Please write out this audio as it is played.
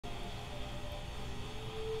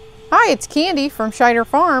Hi, it's Candy from Scheider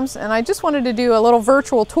Farms, and I just wanted to do a little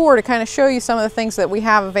virtual tour to kind of show you some of the things that we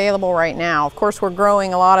have available right now. Of course, we're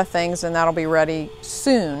growing a lot of things and that'll be ready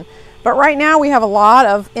soon. But right now we have a lot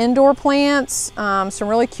of indoor plants, some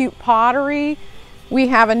really cute pottery. We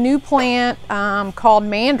have a new plant called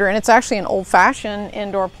Mandarin. It's actually an old-fashioned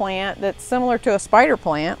indoor plant that's similar to a spider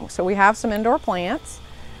plant. So we have some indoor plants.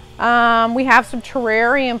 We have some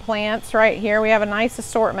terrarium plants right here. We have a nice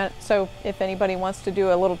assortment, so if anybody wants to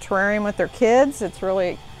do a little terrarium with their kids, it's really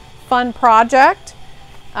a fun project.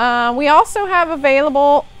 We also have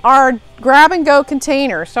available our grab-and-go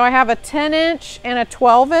containers. So I have a 10-inch and a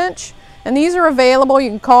 12-inch, and these are available.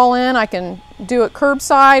 You can call in. I can do it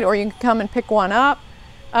curbside, or you can come and pick one up.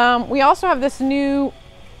 We also have this new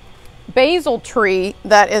basil tree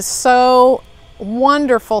that is so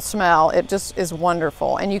wonderful smell. It just is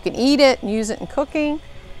wonderful, and you can eat it and use it in cooking.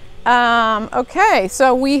 Okay,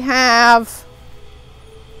 so we have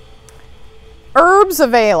herbs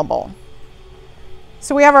available.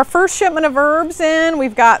 So we have our first shipment of herbs in.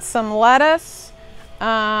 We've got some lettuce.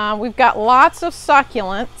 We've got lots of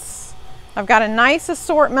succulents. I've got a nice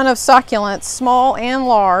assortment of succulents, small and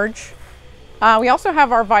large. We also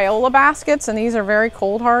have our viola baskets, and these are very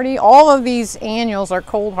cold hardy. All of these annuals are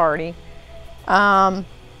cold hardy.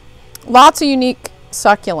 Lots of unique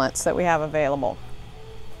succulents that we have available.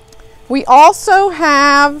 We also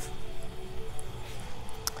have,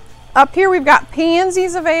 up here we've got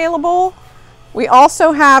pansies available. We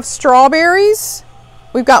also have strawberries.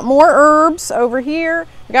 We've got more herbs over here.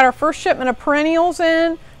 We got our first shipment of perennials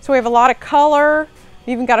in, so we have a lot of color.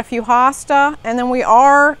 We even got a few hosta, and then we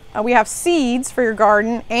have seeds for your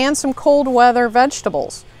garden and some cold weather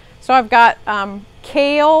vegetables. So I've got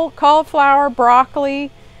kale, cauliflower,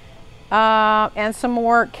 broccoli, and some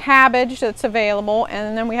more cabbage that's available,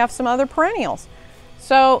 and then we have some other perennials.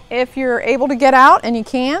 So if you're able to get out and you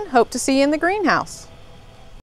can, hope to see you in the greenhouse.